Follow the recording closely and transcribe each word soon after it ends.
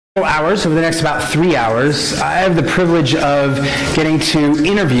Hours, over the next about 3 hours, I have the privilege of getting to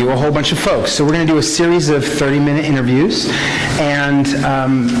interview a whole bunch of folks. So we're going to do a series of 30-minute interviews, and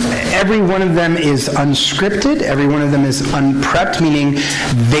every one of them is unscripted, every one of them is unprepped, meaning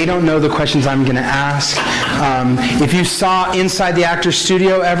they don't know the questions I'm going to ask. If you saw Inside the Actor's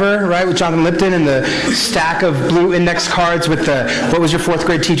Studio ever, right, with Jonathan Lipton and the stack of blue index cards with the, what was your fourth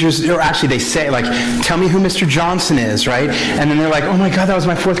grade teacher's, or actually they say, like, tell me who Mr. Johnson is, right? And then they're like, oh my God, that was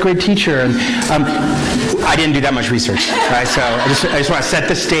my fourth grade teacher. And I didn't do that much research, right? So I just want to set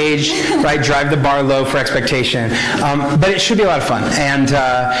the stage, right? Drive the bar low for expectation. But it should be a lot of fun.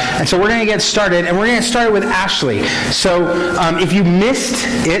 And so we're going to get started, and we're going to get started with Ashleigh. So if you missed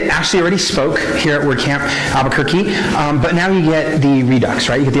it, Ashleigh already spoke here at WordCamp Albuquerque, but now you get the redux,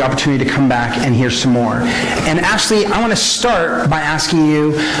 right? You get the opportunity to come back and hear some more. And Ashleigh, I want to start by asking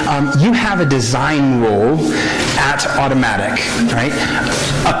you, you have a design role at Automatic, right?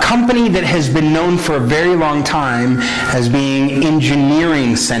 A company that has been known for a very long time as being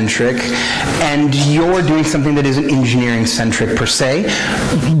engineering-centric, and you're doing something that isn't engineering-centric per se,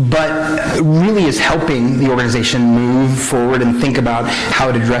 but really is helping the organization move forward and think about how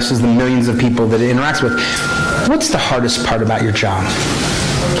it addresses the millions of people that it interacts with. What's the hardest part about your job?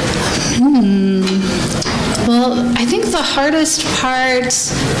 Well, I think the hardest part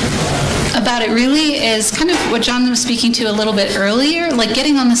about it really is kind of what John was speaking to a little bit earlier, like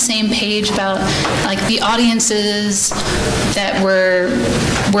getting on the same page about like the audiences that we're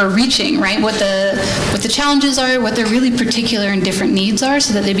reaching, right? What the challenges are, what their really particular and different needs are,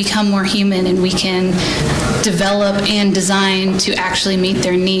 so that they become more human and we can develop and design to actually meet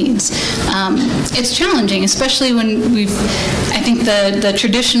their needs. It's challenging, especially when I think the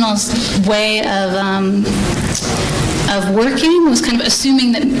traditional way of working was kind of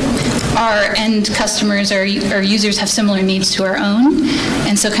assuming that our end customers or users have similar needs to our own,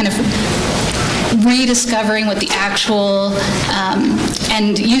 and so kind of rediscovering what the actual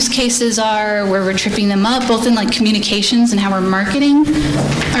end use cases are, where we're tripping them up, both in like communications and how we're marketing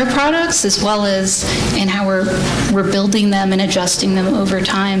our products, as well as in how we're building them and adjusting them over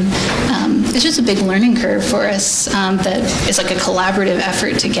time. It's just a big learning curve for us that is like a collaborative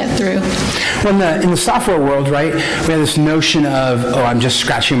effort to get through. Well, in the software world, right, we have this notion of, oh, I'm just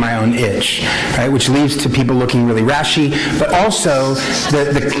scratching my own itch, right, which leads to people looking really rashy, but also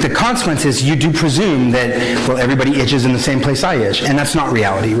the consequence is you do presume that, well, everybody itches in the same place I itch, and that's not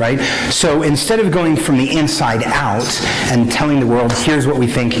reality, right? So instead of going from the inside out and telling the world, here's what we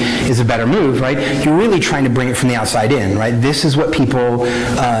think is a better move, right, you're really trying to bring it from the outside in, right? This is what people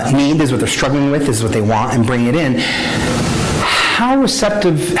need, this is what they're struggling with, this is what they want, and bring it in. How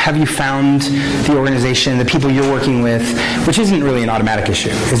receptive have you found the organization, the people you're working with, which isn't really an Automatic issue,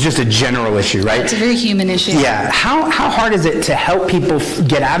 it's just a general issue, right? It's a very human issue. Yeah. How hard is it to help people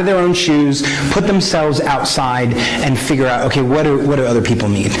get out of their own shoes, put themselves outside, and figure out, okay, what do other people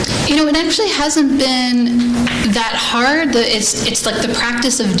need? You know, it actually hasn't been that hard. It's like the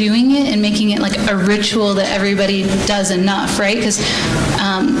practice of doing it and making it like a ritual that everybody does enough, right? Because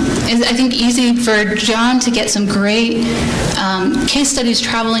it's, I think, easy for John to get some great case studies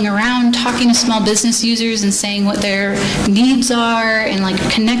traveling around, talking to small business users and saying what their needs are, and like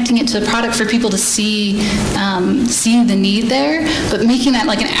connecting it to the product for people to see the need there, but making that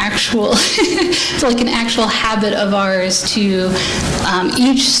like an actual like an actual habit of ours to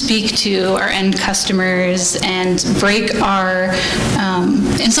each speak to our end customers and break our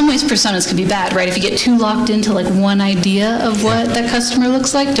in some ways personas can be bad, right? If you get too locked into like one idea of what that customer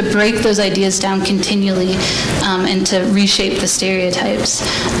looks like, to break those ideas down continually and to reshape the stereotypes.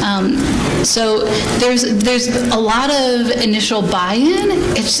 So there's a lot of initial buy-in.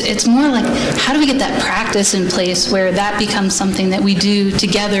 It's more like, how do we get that practice in place where that becomes something that we do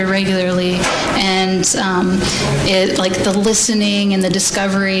together regularly, and like the listening and the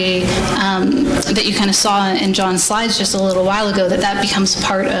discovery that you kind of saw in John's slides just a little while ago, that becomes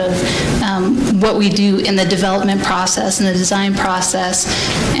part of what we do in the development process and the design process,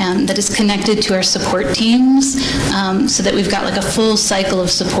 that is connected to our support teams, so that we've got like a full cycle of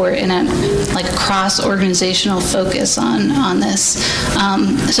support and a like cross-organizational focus on this.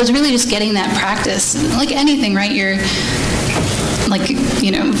 So it's really just getting that practice. Like anything, right? You're like,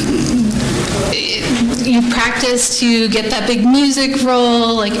 you know, you practice to get that big music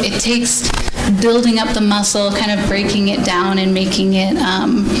roll. Like it takes building up the muscle, kind of breaking it down and making it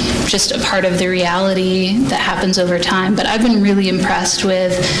just a part of the reality that happens over time. But I've been really impressed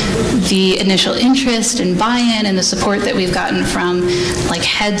with the initial interest and buy-in and the support that we've gotten from like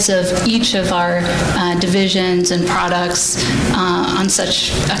heads of each of our divisions and products on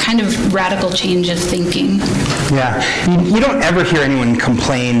such a kind of radical change of thinking. Yeah, you don't ever hear anyone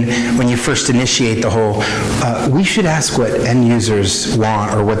complain when you first initiate the whole, we should ask what end users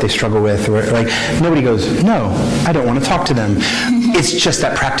want or what they struggle with, or like nobody goes, no, I don't want to talk to them. It's just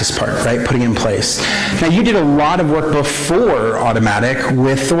that practice part, right, putting it in place. Now you did a lot of work before Automatic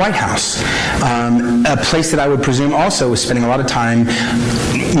with the White House, a place that I would presume also was spending a lot of time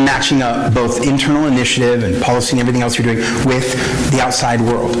matching up both internal initiative and policy and everything else you're doing with the outside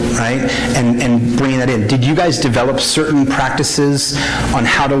world, right, and bringing that in. Did you guys develop certain practices on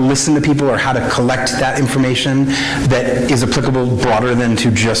how to listen to people or how to collect that information that is applicable broader than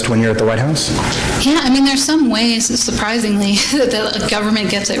to just when you're at the White House? Yeah, I mean, there's some ways, surprisingly, that the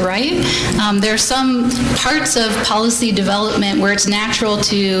government gets it right. There are some parts of policy development where it's natural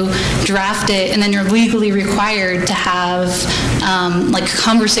to draft it and then you're legally required to have like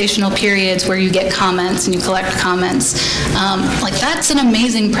conversational periods where you get comments and you collect comments. Like that's an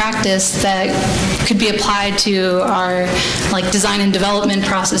amazing practice that could be applied to our like design and development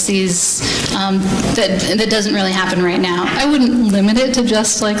processes that doesn't really happen right now. I wouldn't limit it to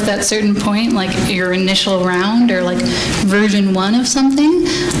just like that certain point, like your initial round or like version 1 of something.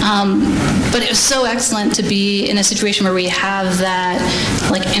 But it was so excellent to be in a situation where we have that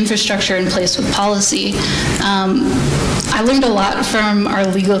like infrastructure in place with policy. I learned a lot from our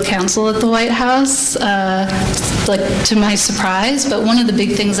legal counsel at the White House, like to my surprise, but one of the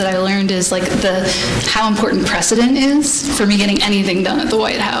big things that I learned is like how important precedent is for me getting anything done at the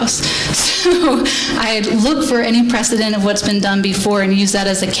White House. So I'd look for any precedent of what's been done before and use that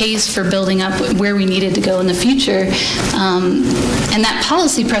as a case for building up where we needed to go in the future. And that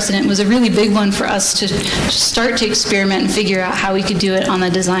policy precedent was a really big one for us to start to experiment and figure out how we could do it on the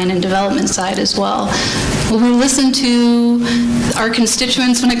design and development side as well. When we listen to our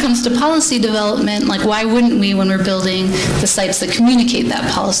constituents when it comes to policy development, like why wouldn't we when we're building the sites that communicate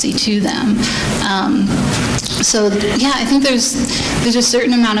that policy to them? So yeah, I think there's a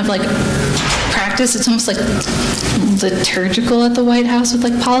certain amount of like practice. It's almost like liturgical at the White House with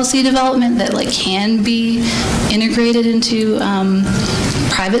like policy development that like can be integrated into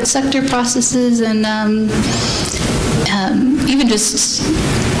private sector processes and even just,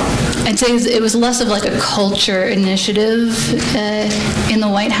 I'd say it was less of like a culture initiative in the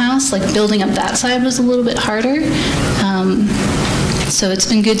White House. Like building up that side was a little bit harder. So it's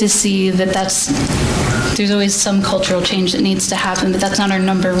been good to see that there's always some cultural change that needs to happen, but that's not our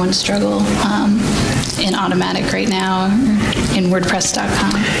number one struggle in Automatic right now, or in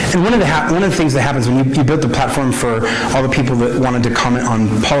WordPress.com. And one of the things that happens when you built the platform for all the people that wanted to comment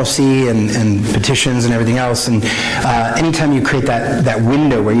on policy and petitions and everything else, and anytime you create that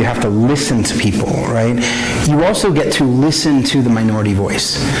window where you have to listen to people, right, you also get to listen to the minority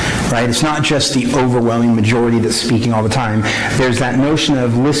voice, right? It's not just the overwhelming majority that's speaking all the time. There's that notion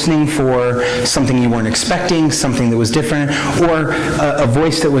of listening for something you weren't expecting, something that was different, or a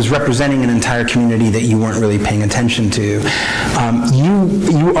voice that was representing an entire community that you weren't really paying attention to.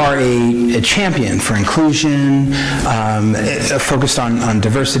 You are a champion for inclusion, focused on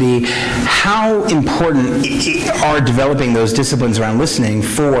diversity. How important are developing those disciplines around listening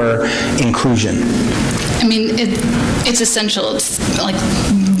for inclusion? I mean, it's essential. It's like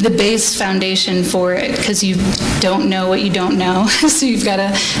the base foundation for it, because you don't know what you don't know. So you've got to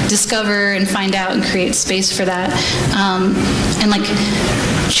discover and find out and create space for that. And like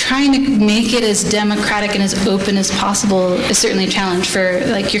trying to make it as democratic and as open as possible is certainly a challenge for,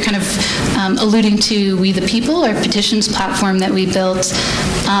 like you're kind of alluding to We the People, our petitions platform that we built.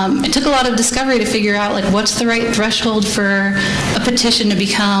 It took a lot of discovery to figure out like what's the right threshold for a petition to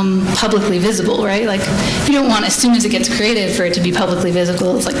become publicly visible, right? Like you don't want, as soon as it gets created, for it to be publicly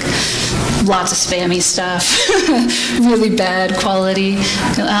visible. It's like lots of spammy stuff, really bad quality.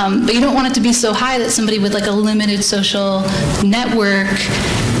 But you don't want it to be so high that somebody with like a limited social network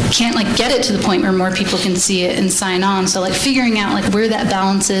can't like get it to the point where more people can see it and sign on. So like figuring out like where that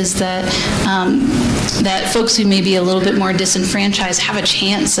balance is, that that folks who may be a little bit more disenfranchised have a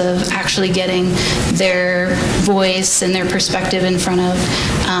chance of actually getting their voice and their perspective in front of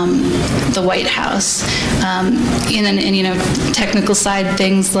the White House. And you know, technical side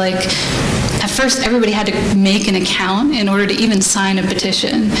things like at first everybody had to make an account in order to even sign a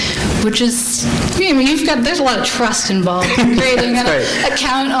petition, which is, I mean, there's a lot of trust involved in creating an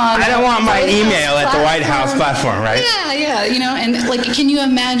account on. I don't want my email at the White House platform, right? Yeah, and like, can you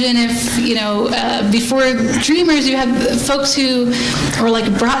imagine if, before Dreamers, you have folks who were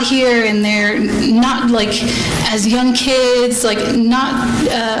like brought here and they're not like, as young kids, like not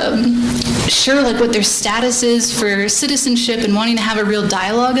sure like what their status is for citizenship and wanting to have a real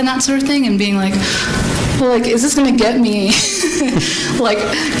dialogue and that sort of thing, and being like, well, like, is this going to get me like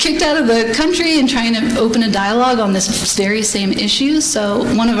kicked out of the country, and trying to open a dialogue on this very same issue? So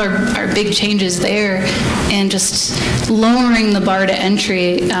one of our big changes there, and just lowering the bar to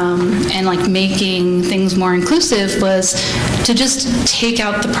entry and like making things more inclusive, was to just take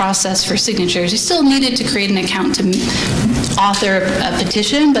out the process for signatures. You still needed to create an account to author a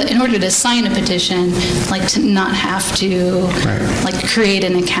petition, but in order to sign a petition, like, to not have to like create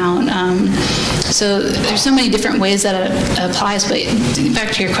an account. So there's so many different ways that it applies, but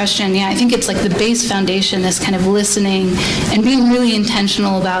back to your question, yeah, I think it's like the base foundation, this kind of listening and being really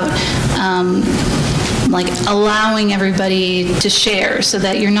intentional about like allowing everybody to share, so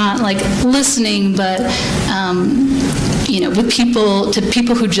that you're not like listening, but with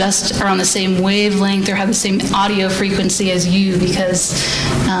people who just are on the same wavelength or have the same audio frequency as you, because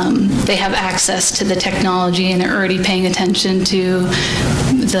they have access to the technology and they're already paying attention to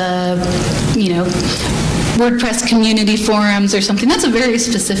the, WordPress community forums or something. That's a very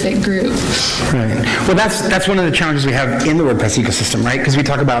specific group. Right. Well, that's one of the challenges we have in the WordPress ecosystem, right? Because we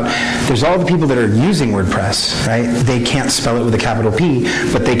talk about, there's all the people that are using WordPress, right? They can't spell it with a capital P,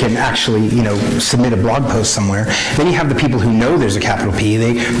 but they can actually, submit a blog post somewhere. Then you have the people who know there's a capital P.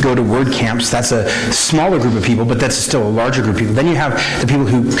 They go to WordCamps. That's a smaller group of people, but that's still a larger group of people. Then you have the people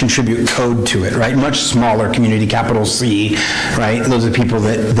who contribute code to it, right? Much smaller community, capital C, right? Those are people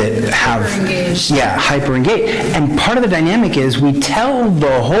that have... Hyper-engaged. Yeah, hyper-engaged. And part of the dynamic is we tell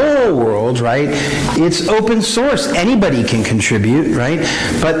the whole world, right, it's open source, anybody can contribute, right?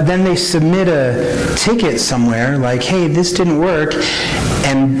 But then they submit a ticket somewhere like, hey, this didn't work,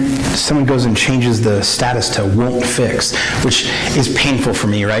 and someone goes and changes the status to won't fix, which is painful for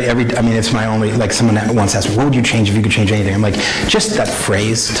me, right? It's my only, like, someone once asked me, what would you change if you could change anything? I'm like, just that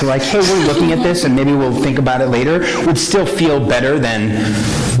phrase to like, hey, we're looking at this and maybe we'll think about it later, would still feel better than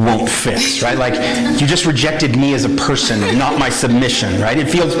won't fix, right? Like, you just rejected me as a person, not my submission, right? It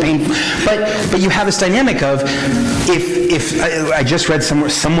feels painful. But you have this dynamic of, if I just read somewhere,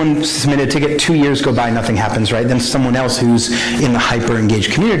 someone submitted a ticket, 2 years go by, nothing happens, right? Then someone else who's in the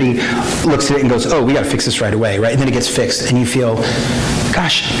hyper-engaged community looks at it and goes, oh, we got to fix this right away, right? And then it gets fixed, and you feel,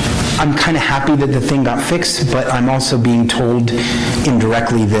 gosh, I'm kind of happy that the thing got fixed, but I'm also being told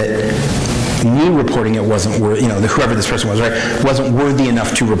indirectly that me reporting it wasn't worthy, whoever this person was, right, wasn't worthy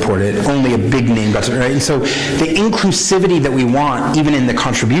enough to report it. Only a big name got to, right? And so the inclusivity that we want, even in the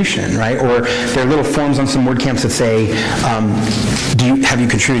contribution, right, or there are little forms on some WordCamps that say, have you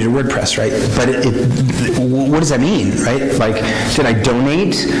contributed to WordPress, right? But what does that mean, right? Like, did I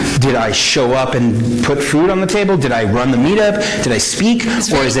donate? Did I show up and put food on the table? Did I run the meetup? Did I speak?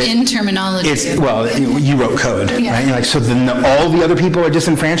 It's or is it in terminology? You wrote code, yeah. right? And you're like, so then all the other people are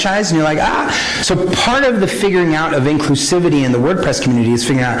disenfranchised, and you're like, So part of the figuring out of inclusivity in the WordPress community is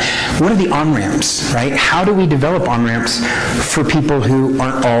figuring out, what are the on-ramps, right? How do we develop on-ramps for people who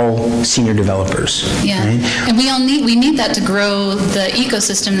aren't all senior developers? Yeah, right? And we need that to grow the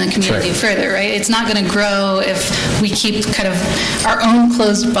ecosystem and the community further, right? It's not going to grow if we keep kind of our own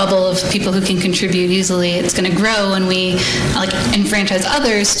closed bubble of people who can contribute easily. It's going to grow when we like enfranchise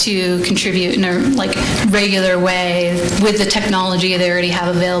others to contribute in a like regular way with the technology they already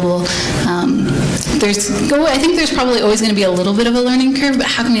have available. I think there's probably always going to be a little bit of a learning curve, but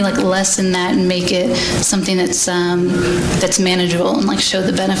how can we like lessen that and make it something that's manageable and like show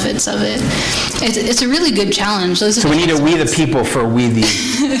the benefits of it? It's a really good challenge. So we need a we the people for we the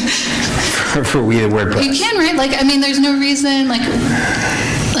for we the WordPress. You can, right? Like, there's no reason like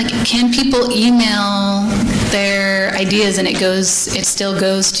can people email their ideas and it still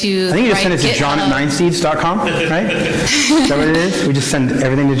goes to I think you just send it to John at 9seeds.com, right? Is that what it is? We just send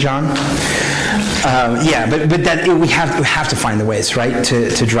everything to John? But that we have to find the ways, right,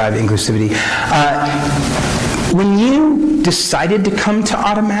 to drive inclusivity. When you decided to come to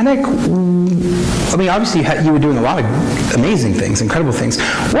Automatic, obviously you were doing a lot of amazing things, incredible things.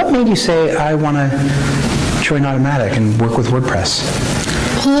 What made you say, I want to join Automatic and work with WordPress?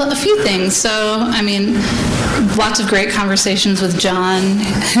 Well, a few things. So, lots of great conversations with John.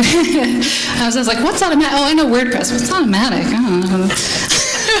 I was like, what's Automatic? Oh, I know WordPress. What's Automatic? I don't know.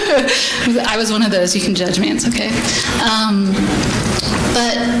 I was one of those. You can judge me. It's okay.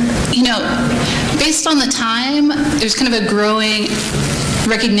 But, based on the time, there's kind of a growing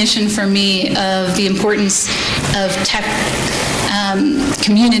recognition for me of the importance of tech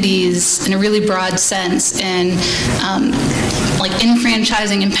communities in a really broad sense, and like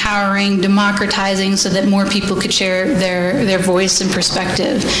enfranchising, empowering, democratizing, so that more people could share their voice and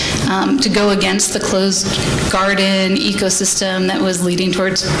perspective, to go against the closed garden ecosystem that was leading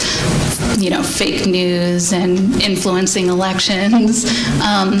towards, fake news and influencing elections.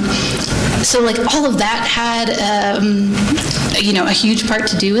 So like all of that had, a huge part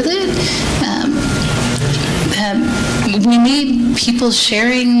to do with it. We need people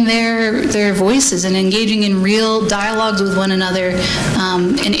sharing their voices and engaging in real dialogues with one another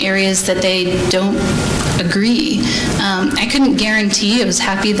in areas that they don't agree. I couldn't guarantee. I was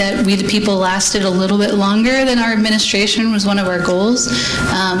happy that We the People lasted a little bit longer than our administration was one of our goals.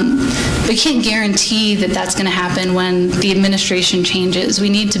 But you can't guarantee that that's going to happen when the administration changes. We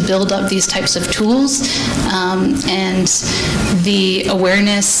need to build up these types of tools, and the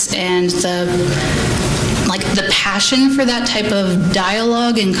awareness and the passion for that type of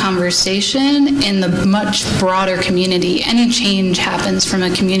dialogue and conversation in the much broader community. Any change happens from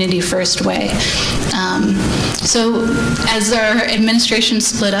a community-first way. So as our administration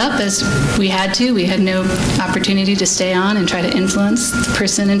split up, as we had no opportunity to stay on and try to influence the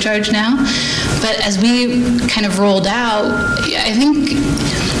person in charge now. But as we kind of rolled out, I think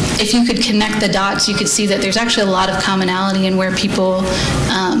if you could connect the dots, you could see that there's actually a lot of commonality in where people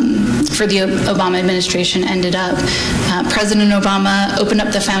for the Obama administration ended up. President Obama opened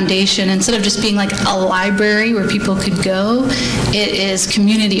up the foundation. Instead of just being like a library where people could go, it is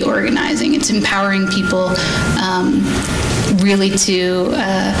community organizing. It's empowering people really to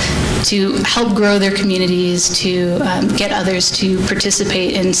help grow their communities, to get others to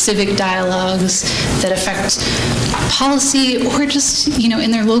participate in civic dialogues that affect policy, or just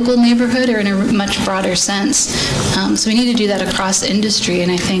in their local neighborhood, or in a much broader sense. So we need to do that across industry,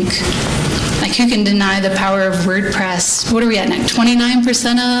 and I think who can deny the power of WordPress? What are we at now?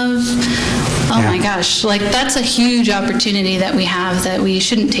 29% of? Oh my gosh, that's a huge opportunity that we have that we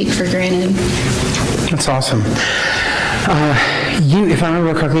shouldn't take for granted. That's awesome. If I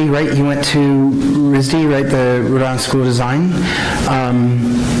remember correctly, right, you went to RISD, right, the Rhode Island School of Design.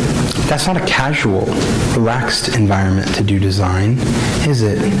 That's not a casual, relaxed environment to do design, is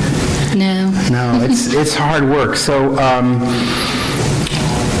it? No. No, it's hard work. So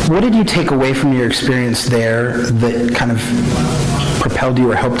what did you take away from your experience there that kind of propelled you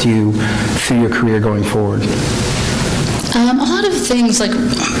or helped you through your career going forward? A lot of things,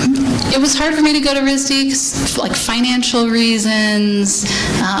 it was hard for me to go to RISD because, financial reasons,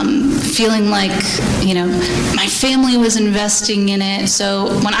 feeling like, my family was investing in it. So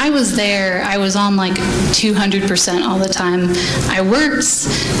when I was there, I was on 200% all the time. I worked,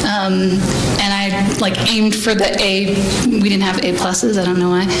 and I aimed for the A. We didn't have A pluses, I don't know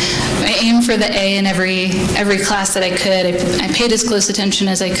why. I aimed for the A in every class that I could. I paid as close attention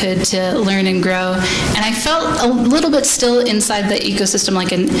as I could to learn and grow. And I felt a little bit still inside the ecosystem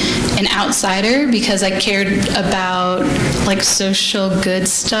like an outsider, because I cared about social good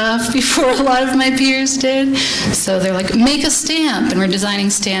stuff before a lot of my peers did. So they're like, make a stamp, and we're designing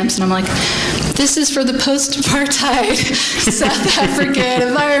stamps, and I'm like, this is for the post-apartheid South African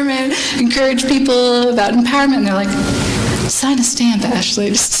environment, encourage people about empowerment, and they're like, sign a stamp, Ashleigh,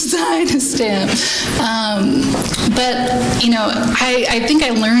 just sign a stamp. But, I think I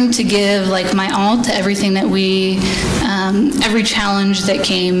learned to give my all to everything that every challenge that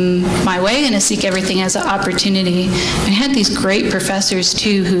came my way, and to seek everything as an opportunity. I had these great professors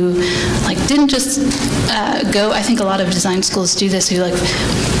too who didn't just go, I think a lot of design schools do this, who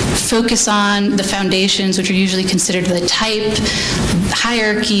focus on the foundations, which are usually considered the type,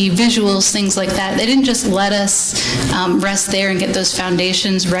 hierarchy, visuals, things like that. They didn't just let us rest there and get those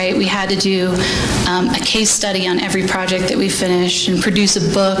foundations right. We had to do a case study on every project that we finished, and produce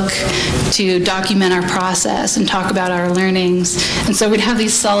a book to document our process and talk about our learnings. And so we'd have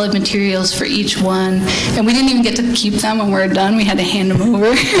these solid materials for each one, and we didn't even get to keep them when we were done. We had to hand them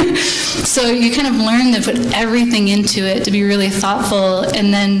over. So you kind of learn to put everything into it, to be really thoughtful,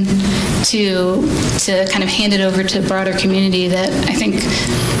 and then to kind of hand it over to a broader community that I think,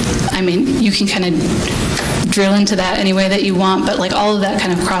 you can kind of drill into that any way that you want, but all of that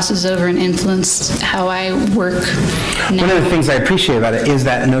kind of crosses over and influenced how I work now. One of the things I appreciate about it is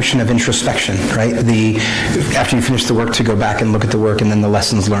that notion of introspection, right? After you finish the work, to go back and look at the work, and then the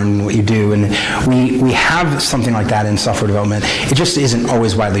lessons learned and what you do. And we have something like that in software development. It just isn't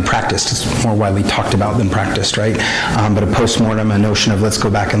always widely practiced. It's more widely talked about than practiced, right? But a postmortem, a notion of let's go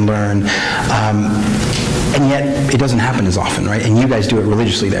back and learn. and yet it doesn't happen as often, right? And you guys do it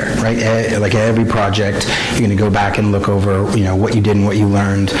religiously there, right? Like every project, you're going to go back and look over, what you did and what you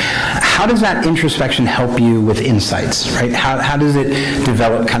learned. How does that introspection help you with insights, right? How does it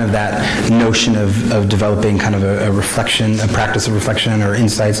develop kind of that notion of developing kind of a reflection, a practice of reflection or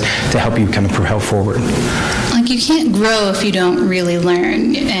insights to help you kind of propel forward? Like, you can't grow if you don't really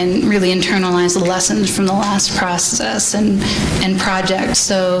learn and really internalize the lessons from the last process and project.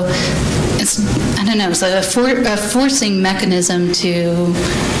 So it's, I don't know, it's like a forcing mechanism to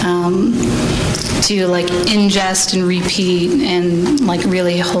like ingest and repeat and like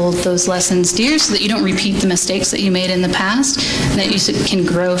really hold those lessons dear so that you don't repeat the mistakes that you made in the past, and that you can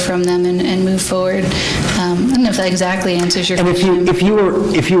grow from them and move forward. I don't know if that exactly answers your question. And if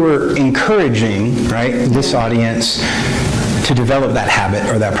you were encouraging, right, this audience to develop that habit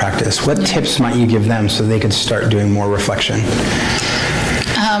or that practice, what tips might you give them so they could start doing more reflection?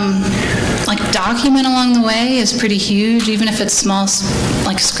 Like, document along the way is pretty huge, even if it's small,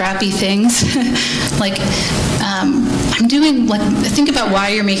 like scrappy things. Like, I'm doing, like, think about why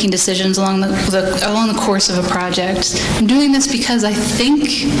you're making decisions along the course of a project. I'm doing this because I think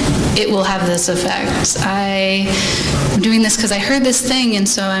it will have this effect. I'm doing this because I heard this thing, and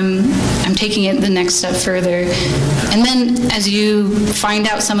so I'm taking it the next step further. And then as you find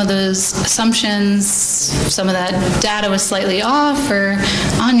out some of those assumptions, some of that data was slightly off or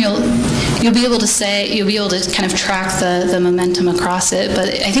on, you'll be able to kind of track the momentum across it. But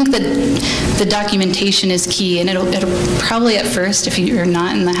I think that the documentation is key, and it'll probably at first, if you're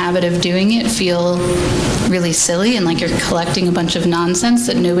not in the habit of doing it, feel really silly and like you're collecting a bunch of nonsense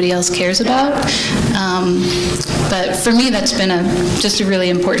that nobody else cares about. But for me, that's been just a really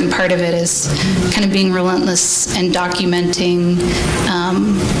important part of it, is kind of being relentless and documenting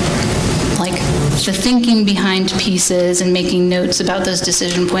like the thinking behind pieces and making notes about those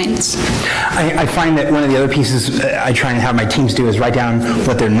decision points. I find that one of the other pieces I try and have my teams do is write down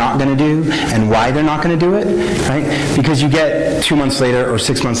what they're not going to do and why they're not going to do it, right? Because you get 2 months later or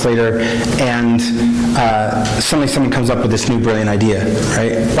 6 months later, and suddenly someone comes up with this new brilliant idea,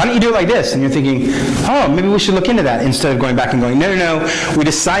 right? Why don't you do it like this? And you're thinking, oh, maybe we should look into that, instead of going back and going, no, we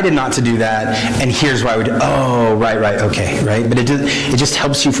decided not to do that, and here's why we did. Oh, right, okay, right? But it just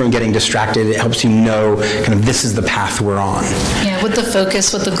helps you from getting distracted. It helps you know kind of this is the path we're on. Yeah, what the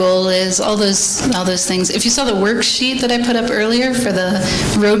focus, what the goal is, all those things. If you saw the worksheet that I put up earlier for the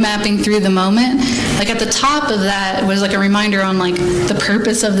road mapping through the moment, like at the top of that was like a reminder on like the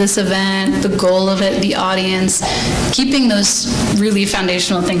purpose of this event, the goal of it, the audience. Keeping those really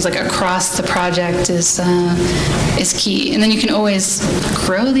foundational things like across the project is key. And then you can always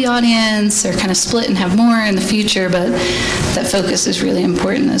grow the audience or kind of split and have more in the future, but that focus is really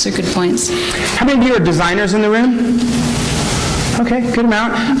important. Those are good points. How many of you are designers in the room? Okay, good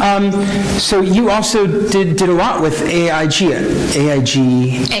amount. So you also did a lot with AIGA.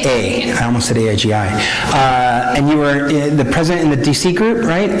 I almost said AIGI. And you were the president in the DC group,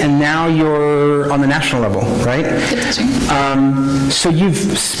 right? And now you're on the national level, right? That's right. So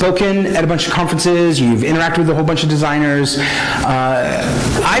you've spoken at a bunch of conferences, you've interacted with a whole bunch of designers.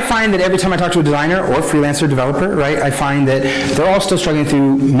 I find that every time I talk to a designer or freelancer developer, right, I find that they're all still struggling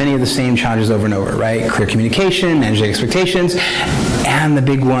through many of the same challenges over and over, right? Clear communication, managing expectations, and the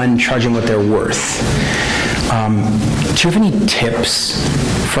big one, charging what they're worth. Do you have any tips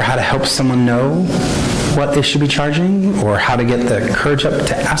for how to help someone know what they should be charging, or how to get the courage up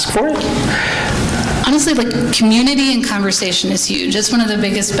to ask for it? Honestly, like, community and conversation is huge. That's one of the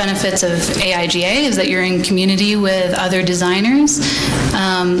biggest benefits of AIGA, is that you're in community with other designers.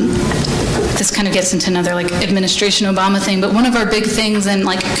 This kind of gets into another like administration Obama thing, but one of our big things in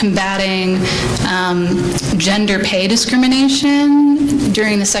like combating gender pay discrimination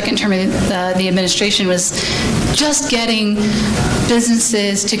during the second term of the administration was just getting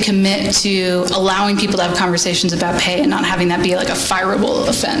businesses to commit to allowing people to have conversations about pay and not having that be like a fireable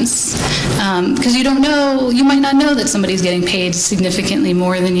offense. Because you might not know that somebody's getting paid significantly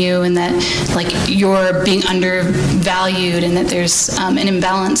more than you, and that like you're being undervalued, and that there's an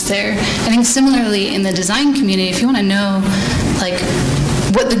imbalance there. I think similarly in the design community, if you want to know like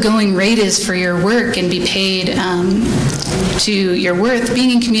what the going rate is for your work and be paid to your worth,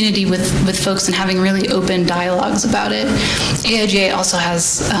 being in community with folks and having really open dialogues about it. AIGA also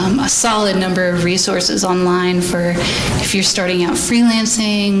has a solid number of resources online for if you're starting out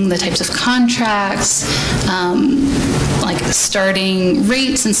freelancing, the types of contracts, like starting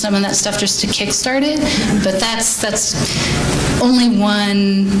rates and some of that stuff just to kickstart it. But that's only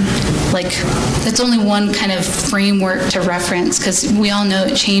one kind of framework to reference, because we all know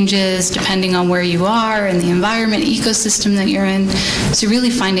it changes depending on where you are and the environment, ecosystem that you're in. So really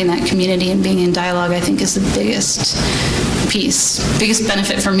finding that community and being in dialogue, I think, is the biggest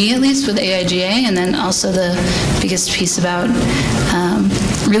benefit for me, at least, with AIGA, and then also the biggest piece about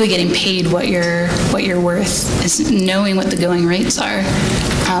really getting paid what you're worth is knowing what the going rates are,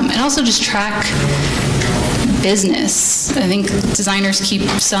 and also just track business. I think designers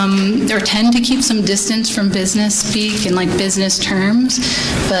tend to keep some distance from business speak and like business terms,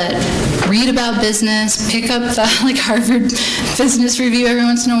 but read about business, pick up the like Harvard Business Review every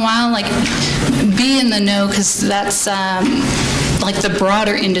once in a while, like be in the know, because that's like the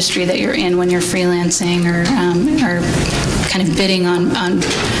broader industry that you're in when you're freelancing or kind of bidding on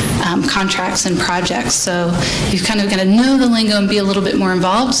contracts and projects. So you've kind of got to know the lingo and be a little bit more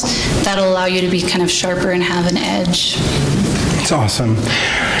involved. That'll allow you to be kind of sharper and have an edge. It's awesome.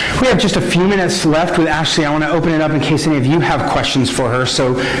 We have just a few minutes left with Ashleigh. I want to open it up in case any of you have questions for her.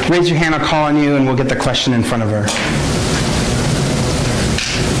 So raise your hand, I'll call on you, and we'll get the question in front of her.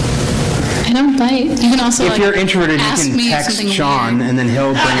 I don't bite. You can also, if you're introverted, you can text Sean, weird, and then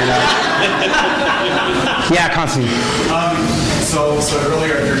he'll bring it up. Yeah, Constantine. So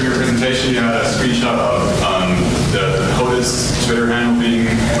earlier during your presentation, you had a screenshot of the HOTUS Twitter handle being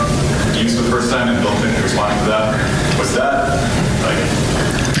used for the first time, and Bill Clinton responding to that. Was that like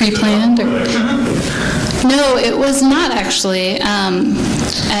pre-planned? No, it was not actually.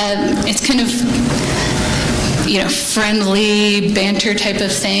 It's kind of friendly banter type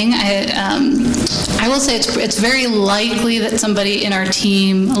of thing. I will say it's very likely that somebody in our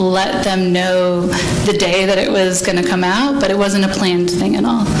team let them know the day that it was going to come out, but it wasn't a planned thing at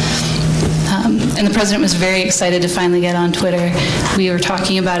all. And the president was very excited to finally get on Twitter. We were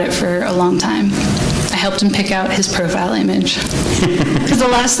talking about it for a long time. I helped him pick out his profile image. Because the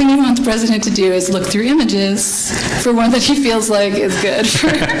last thing you want the president to do is look through images for one that he feels like is good.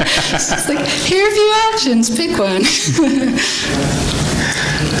 It's just like, here are a few options, pick one.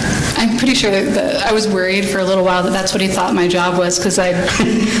 I'm pretty sure that I was worried for a little while that that's what he thought my job was, because I'd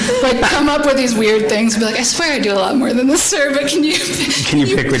like come up with these weird things and be like, I swear I do a lot more than this, sir, but can you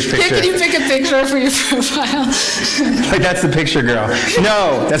pick which picture? Can you pick a picture for your profile? Like, that's the picture girl.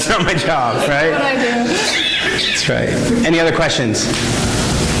 No, that's not my job, right? That's what I do. That's right. Any other questions?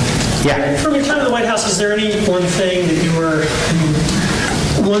 Yeah. From your time in the White House, is there any one thing that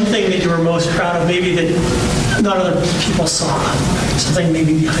you were most proud of, maybe that not other people saw? Something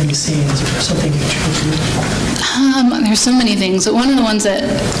maybe behind the scenes or something that you could do? There's so many things. But one of the ones that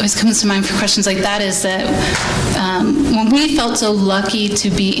always comes to mind for questions like that is that when we felt so lucky to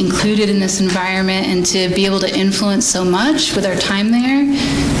be included in this environment and to be able to influence so much with our time there,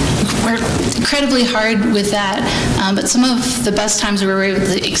 we're incredibly hard with that, but some of the best times we were able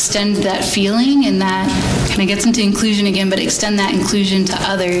to extend that feeling, and that kind of gets into inclusion again, but extend that inclusion to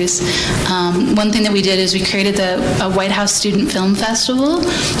others. One thing that we did is we created the White House Student Film Festival.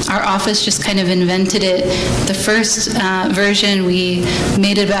 Our office just kind of invented it. The first version, we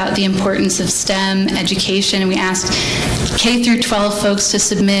made it about the importance of STEM education, and we asked K through 12 folks to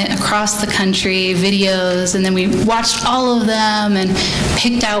submit across the country videos, and then we watched all of them and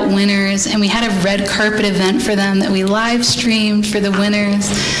picked out winners, and we had a red carpet event for them that we live streamed for the winners,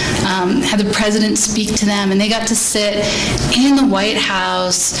 had the president speak to them, and they got to sit in the White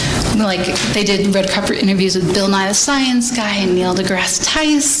House. Like, they did red carpet interviews with Bill Nye the Science Guy and Neil deGrasse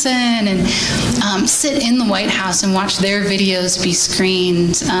Tyson, and sit in the White House and watch their videos be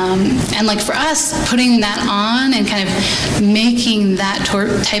screened. And like, for us, putting that on and kind of making that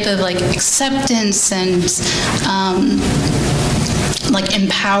type of like acceptance and like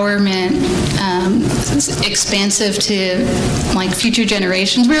empowerment expansive to like future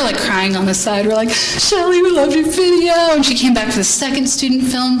generations. We were like crying on the side. We're like, Shelley, we loved your video. And she came back for the second Student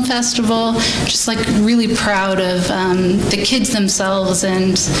Film Festival, just like really proud of the kids themselves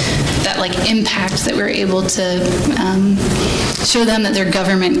and that like impact that we're able to show them that their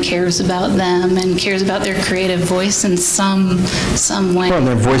government cares about them and cares about their creative voice in some way. Well,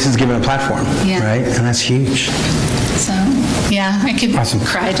 their voice is given a platform, right? And that's huge. So, yeah, I could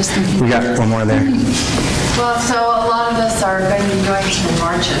cry just thinking. We got one more there. Well, so a lot of us are going to be going to the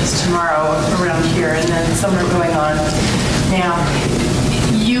marches tomorrow around here, and then some are going on now.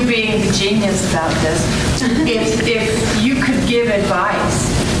 You being the genius about this, if you could give advice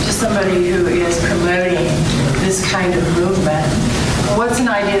to somebody who is promoting this kind of movement, what's an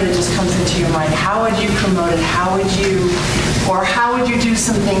idea that just comes into your mind? How would you promote it? How would you do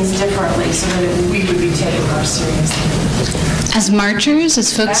some things differently so that we would be taken more seriously? As marchers,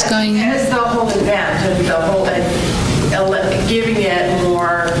 as folks going in? As the whole event, and the whole, giving it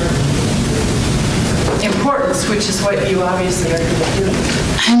more importance, which is what you obviously are going to do.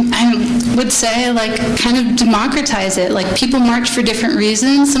 I would say, like, kind of democratize it. Like, people march for different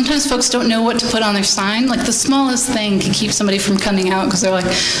reasons. Sometimes folks don't know what to put on their sign. Like, the smallest thing can keep somebody from coming out because they're like,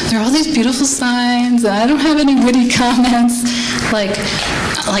 there are all these beautiful signs. I don't have any witty comments. Like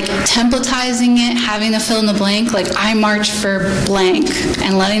templatizing it, having to fill in the blank. Like, I march for blank,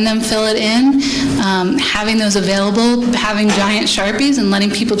 and letting them fill it in. Having those available, having giant Sharpies, and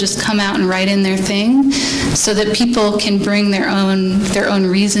letting people just come out and write in their thing, so that people can bring their own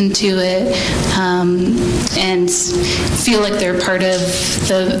reason to it, and feel like they're part of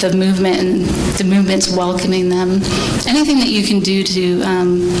the movement, and the movement's welcoming them. Anything that you can do to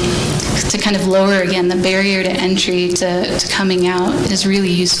kind of lower, again, the barrier to entry to coming out is really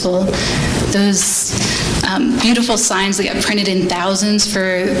useful. Those beautiful signs that get printed in thousands for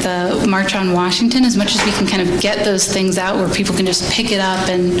the March on Washington, as much as we can kind of get those things out where people can just pick it up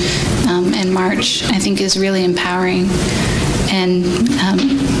and march, I think is really empowering. And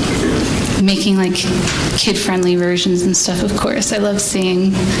making like kid-friendly versions and stuff, of course. I love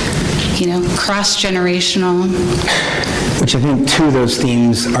seeing, cross-generational. Which I think two of those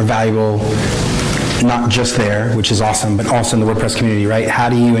themes are valuable, not just there, which is awesome, but also in the WordPress community, right? How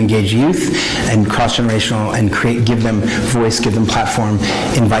do you engage youth and cross-generational and give them voice, give them platform,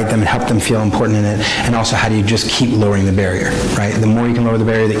 invite them and help them feel important in it? And also, how do you just keep lowering the barrier, right? The more you can lower the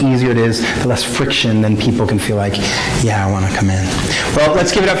barrier, the easier it is, the less friction, then people can feel like, yeah, I want to come in. Well,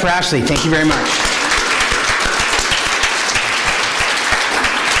 let's give it up for Ashleigh. Thank you very much.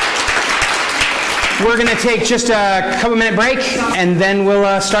 We're going to take just a couple-minute break, and then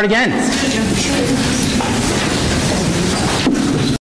we'll start again.